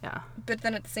 Yeah. But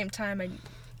then at the same time, in my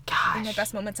Gosh.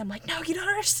 best moments, I'm like, no, you don't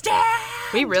understand.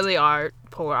 We really are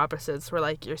polar opposites. We're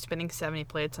like, you're spinning 70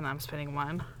 plates and I'm spinning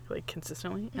one, like,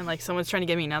 consistently. And, like, someone's trying to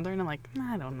give me another and I'm like,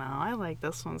 I don't know. I like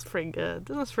this one's pretty good.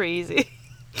 This one's pretty easy.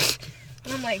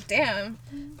 And I'm like, damn.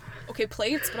 Okay,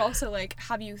 plates, but also, like,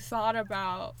 have you thought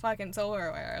about fucking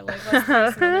silverware? Like, let's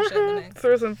throw some other shit in the mix.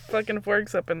 Throw some fucking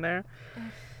forks up in there.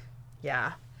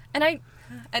 Yeah. And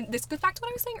this goes back to what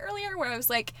I was saying earlier, where I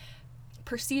was like,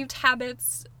 perceived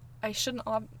habits, I shouldn't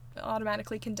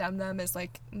automatically condemn them as,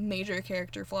 like, major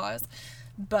character flaws.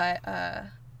 But,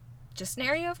 just an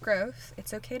area of growth.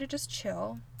 It's okay to just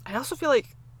chill. I also feel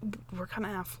like we're gonna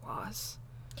have flaws.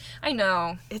 I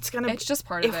know. It's gonna. It's just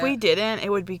part of it. If we didn't,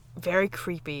 it would be very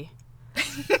creepy.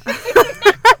 You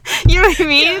know what I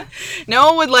mean? Yeah. No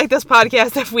one would like this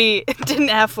podcast if we didn't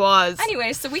have flaws.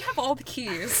 Anyway, so we have all the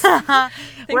keys. We're for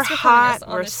putting us hot,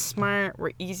 on we're this- smart,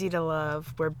 we're easy to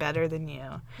love, we're better than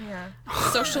you. Yeah.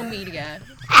 Social media.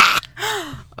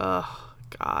 Oh,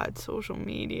 God, social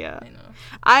media.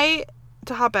 I know.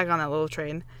 To hop back on that little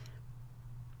train,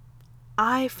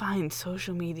 I find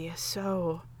social media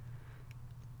so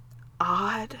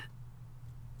odd.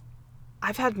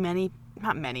 I've had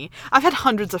I've had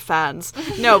hundreds of fans.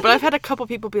 No, but I've had a couple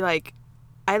people be like,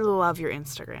 I love your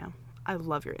Instagram. I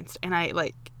love your Insta. And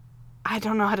I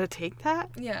don't know how to take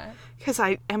that. Yeah. Because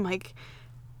I am like,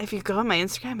 if you go on my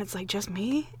Instagram, it's like just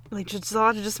me. Like, just a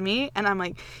lot of just me. And I'm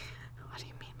like, what do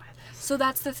you mean by this? So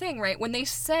that's the thing, right? When they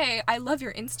say, I love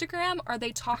your Instagram, are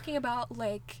they talking about,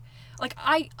 like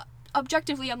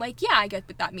objectively, I'm like, yeah, I get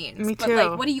what that means. Me but, too.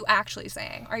 like, what are you actually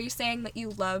saying? Are you saying that you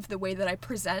love the way that I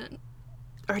present?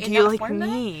 Or in do you that like format?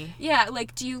 me? Yeah,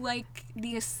 like, do you like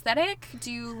the aesthetic?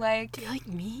 Do you like... Do you like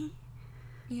me?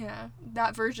 Yeah,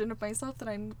 that version of myself that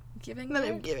I'm giving That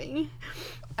there? I'm giving.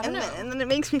 I don't know. And then it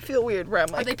makes me feel weird where I'm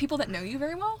Are like, they people that know you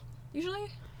very well, usually?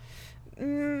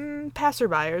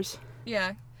 passerbyers.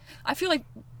 Yeah. I feel like,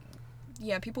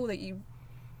 yeah, people that you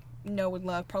know and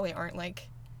love probably aren't like,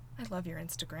 I love your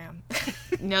Instagram.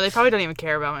 No, they probably don't even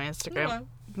care about my Instagram. No.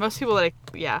 Most people that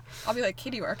I'll be like,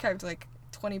 Katie, you archived like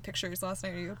 20 pictures last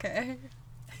night. Are you okay?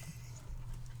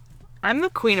 I'm the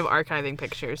queen of archiving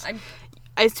pictures. I'm-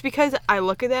 It's because I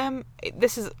look at them.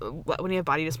 This is when you have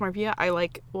body dysmorphia. I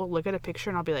will look at a picture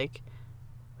and I'll be like,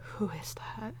 who is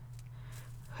that?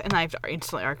 and I have to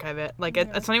instantly archive it. Like,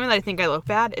 it's not even that I think I look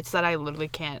bad. It's that I literally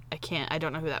can't. I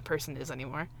don't know who that person is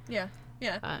anymore. Yeah.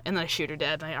 And then I shoot her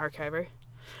dead, and I archive her.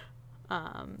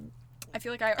 I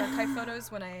feel like I archive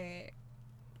photos when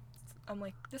I'm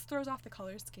like, this throws off the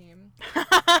color scheme.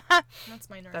 That's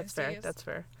my neuroses. That's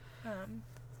fair.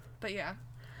 But yeah.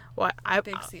 Well,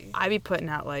 Big C. I be putting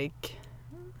out, like,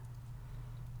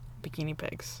 bikini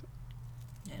pics.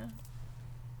 Yeah.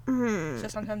 So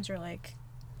sometimes you're like,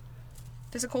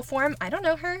 physical form, I don't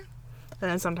know her.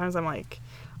 And then sometimes I'm like,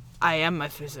 I am my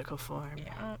physical form.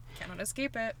 Yeah, cannot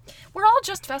escape it. We're all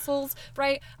just vessels,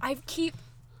 right?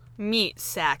 Meat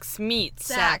sacks. Meat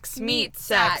sacks.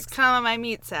 Come on my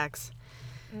meat sacks.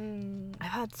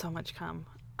 I've had so much cum.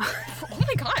 Oh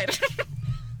my god.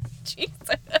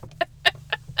 Jesus.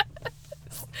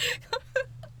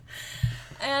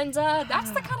 And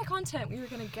that's the kind of content we were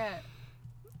gonna get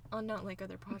on Not Like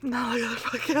Other Podcasts. Not Like Other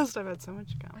Podcasts. I've had so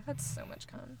much cum. I've had so much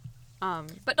cum.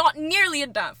 But not nearly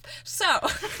enough. So.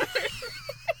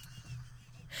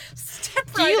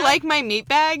 Do you like my meat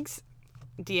bags?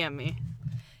 DM me.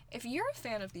 If you're a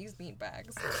fan of these meat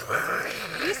bags,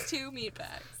 these 2 meat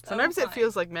bags. Sometimes it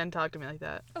feels like men talk to me like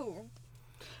that. Oh.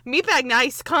 Meat bag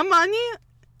nice. Come on you.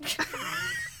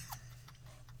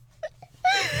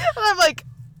 And I'm like,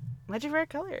 what's your favorite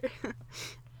color?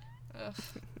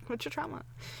 What's your trauma?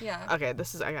 Yeah. Okay,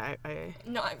 this is I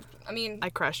mean, I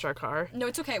crashed our car. No,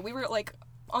 it's okay. We were like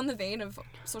on the vein of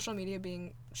social media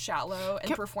being shallow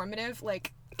and performative.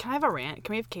 Like, can I have a rant?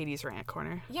 Can we have Katie's rant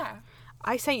corner? Yeah.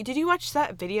 I sent you. Did you watch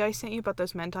that video I sent you about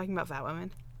those men talking about fat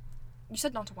women? You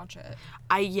said not to watch it.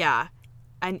 Yeah.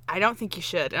 And I don't think you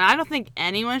should, and I don't think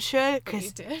anyone should. But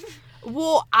you did.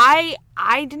 Well, I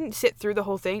didn't sit through the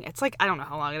whole thing. It's like, I don't know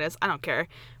how long it is. I don't care.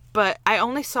 But I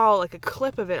only saw, like, a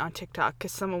clip of it on TikTok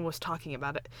because someone was talking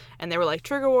about it. And they were like,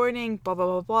 trigger warning, blah, blah,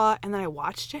 blah, blah. And then I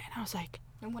watched it, and I was like...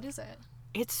 And what is it?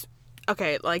 It's...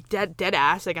 Okay, like, dead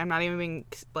ass. Like, I'm not even being,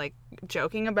 like,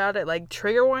 joking about it. Like,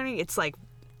 trigger warning, it's, like,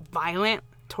 violent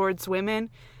towards women.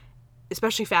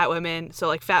 Especially fat women. So,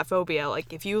 like, fat phobia.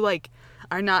 Like, if you, like,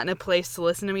 are not in a place to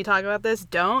listen to me talk about this,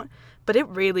 don't. But it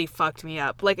really fucked me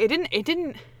up. Like, it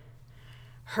didn't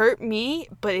hurt me,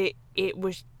 but it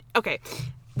was... Okay,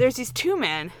 there's these 2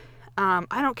 men.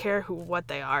 I don't care what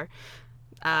they are,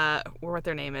 or what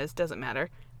their name is, doesn't matter.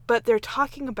 But they're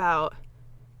talking about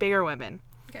bigger women.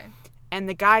 Okay. And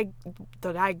the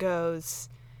guy goes,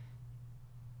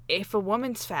 if a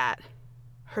woman's fat,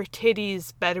 her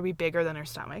titties better be bigger than her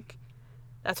stomach.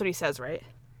 That's what he says, right?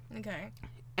 Okay.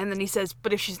 And then he says,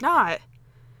 but if she's not,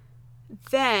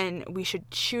 then we should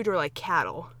shoot her like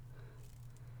cattle.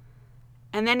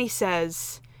 And then he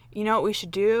says, you know what we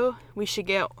should do? We should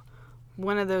get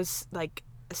one of those, like,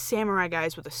 samurai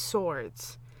guys with the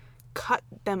swords, cut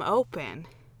them open,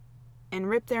 and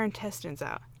rip their intestines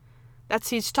out.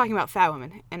 He's talking about fat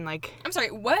women, and, like... I'm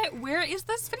sorry, what? Where is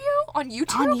this video? On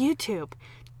YouTube? On YouTube.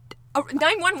 Oh,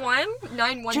 911?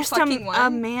 911 Just fucking one? a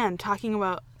man talking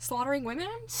about... Slaughtering women?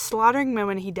 Slaughtering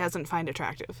women he doesn't find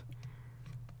attractive.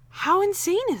 How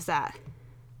insane is that?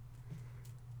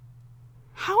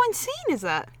 How insane is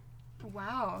that?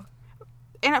 Wow.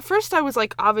 And at first I was,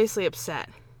 like, obviously upset.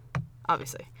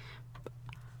 Obviously.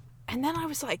 And then I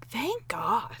was like, thank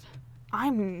God.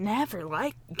 I'm never,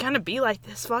 like, gonna be like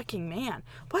this fucking man.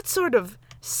 What sort of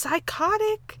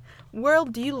psychotic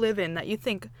world do you live in that you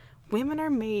think women are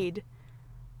made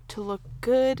to look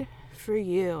good for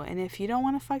you, and if you don't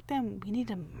want to fuck them, we need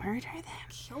to murder them?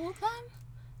 Kill them?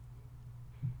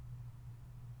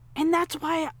 And that's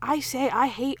why I say I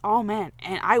hate all men,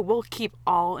 and I will keep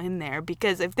all in there,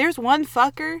 because if there's one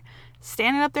fucker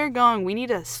standing up there going, we need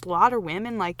to slaughter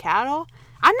women like cattle,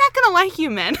 I'm not gonna like you,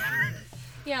 men.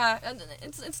 Yeah,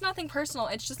 it's nothing personal.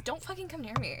 It's just, don't fucking come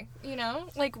near me, you know?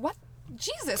 Like, what?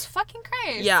 Jesus fucking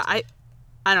Christ. Yeah, I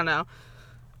don't know.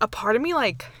 A part of me,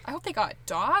 like... I hope they got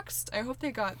doxxed. I hope they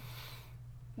got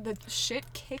the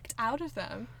shit kicked out of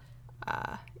them.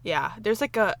 Yeah, there's,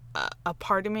 like, a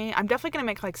part of me... I'm definitely gonna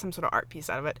make, like, some sort of art piece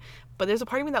out of it. But there's a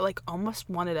part of me that, like, almost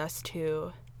wanted us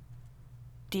to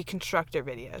deconstruct their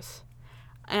videos.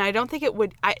 And I don't think it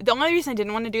would... The only reason I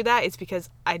didn't want to do that is because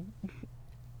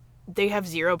they have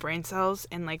 0 brain cells,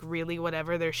 and, like, really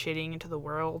whatever they're shitting into the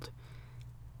world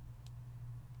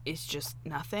is just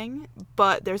nothing.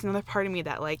 But there's another part of me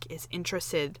that, like, is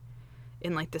interested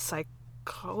in, like, the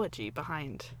psychology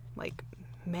behind, like,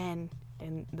 men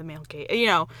and the male gaze. You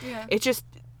know, yeah. It's just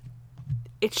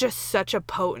such a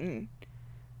potent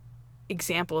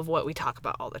example of what we talk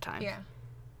about all the time. Yeah.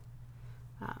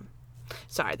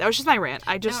 Sorry, that was just my rant.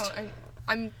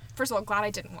 I'm first of all glad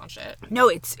I didn't watch it. No,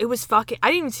 it was fucking... I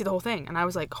didn't even see the whole thing, and I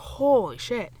was like, holy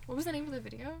shit. What was the name of the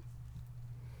video?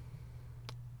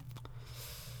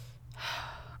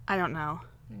 I don't know.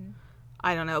 Mm.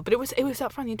 I don't know. But it was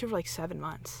up on YouTube for like 7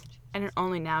 months. And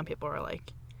only now people are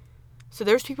like... So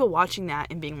there's people watching that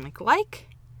and being like...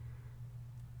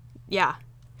 Yeah.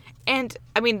 And,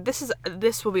 I mean,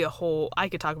 this will be a whole... I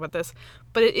could talk about this.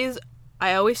 But it is...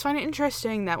 I always find it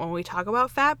interesting that when we talk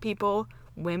about fat people,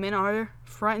 women are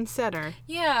front and center.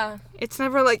 Yeah. It's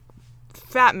never like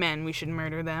fat men, we should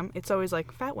murder them. It's always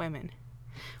like fat women.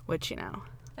 Which, you know...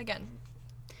 Again,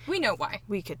 we know why.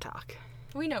 We could talk.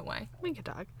 We know why. We could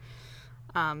talk.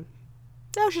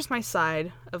 That was just my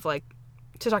side of, like,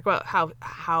 to talk about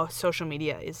how social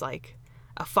media is, like,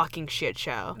 a fucking shit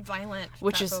show. Violent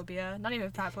Which fatphobia. Not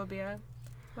even fatphobia.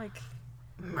 Like,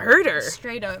 Murder.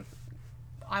 straight up,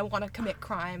 I want to commit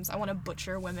crimes. I want to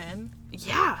butcher women.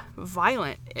 Yeah,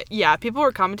 violent. Yeah, people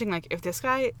were commenting, like, if this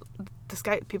guy,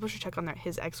 people should check on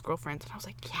his ex-girlfriends. And I was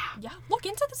like, yeah. Yeah, look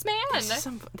into this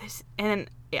man.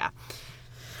 Yeah.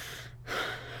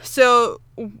 So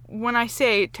when I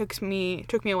say it took me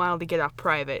a while to get off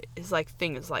private, is like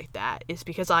things like that. Is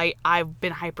because I've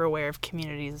been hyper aware of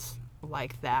communities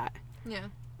like that. Yeah.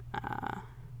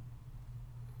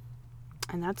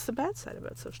 And that's the bad side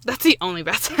about social. That's the only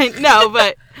bad side. No,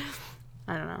 but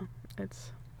I don't know.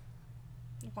 It's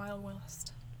Wild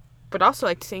West. But also,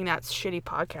 like, seeing that shitty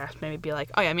podcast made me be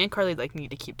like, oh yeah, me and Carly, like,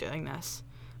 need to keep doing this.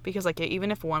 Because, like,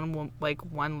 even if one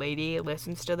lady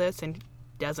listens to this and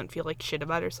doesn't feel like shit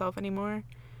about herself anymore,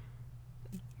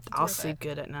 I'll sleep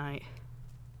good at night.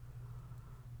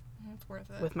 It's worth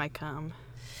it. With my cum.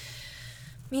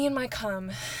 Me and my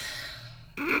cum.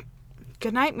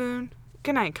 Good night, Moon.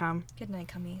 Good night, cum. Good night,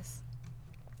 cummies.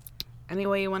 Any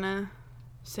way you want to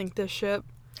sink this ship?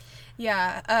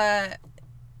 Yeah,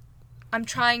 I'm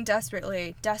trying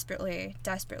desperately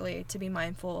to be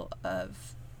mindful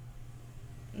of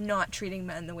not treating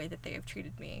men the way that they have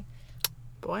treated me.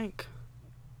 Boink.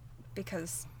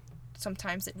 Because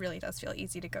sometimes it really does feel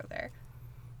easy to go there.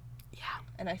 Yeah.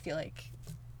 And I feel like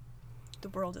the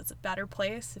world is a better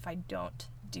place if I don't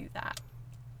do that.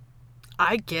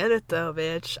 I get it, though,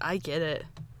 bitch. I get it.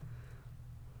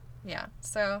 Yeah,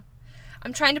 so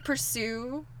I'm trying to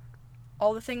pursue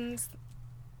all the things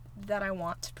that I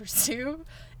want to pursue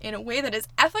in a way that is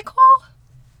ethical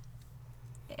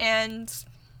and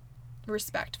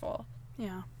respectful.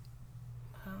 Yeah.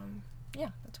 Yeah,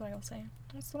 that's what I'll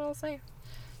say.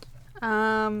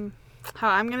 How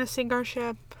I'm gonna sink our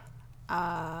ship,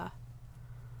 I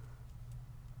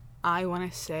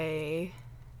want to say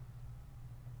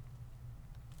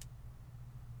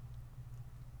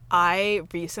I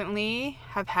recently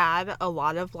have had a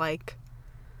lot of, like,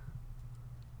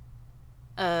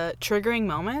 triggering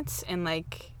moments and,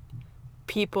 like,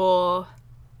 people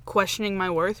questioning my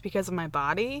worth because of my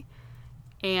body,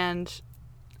 and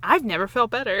I've never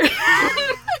felt better.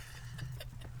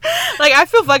 Like, I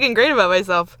feel fucking great about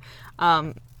myself.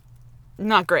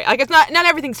 Not great. Like, it's not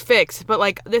everything's fixed, but,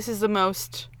 like, this is the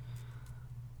most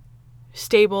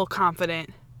stable,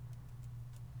 confident,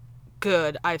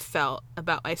 good I've felt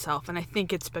about myself. And I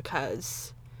think it's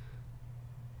because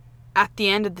at the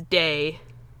end of the day,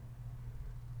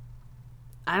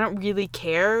 I don't really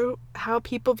care how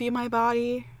people view my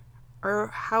body or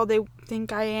how they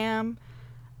think I am.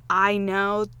 I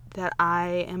know that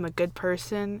I am a good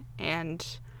person, and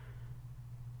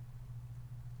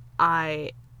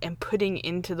I am putting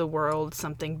into the world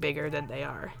something bigger than they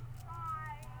are.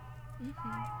 Mm-hmm.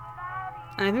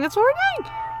 And I think that's what we're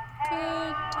doing.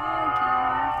 Good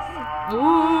doggy.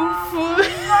 Oof.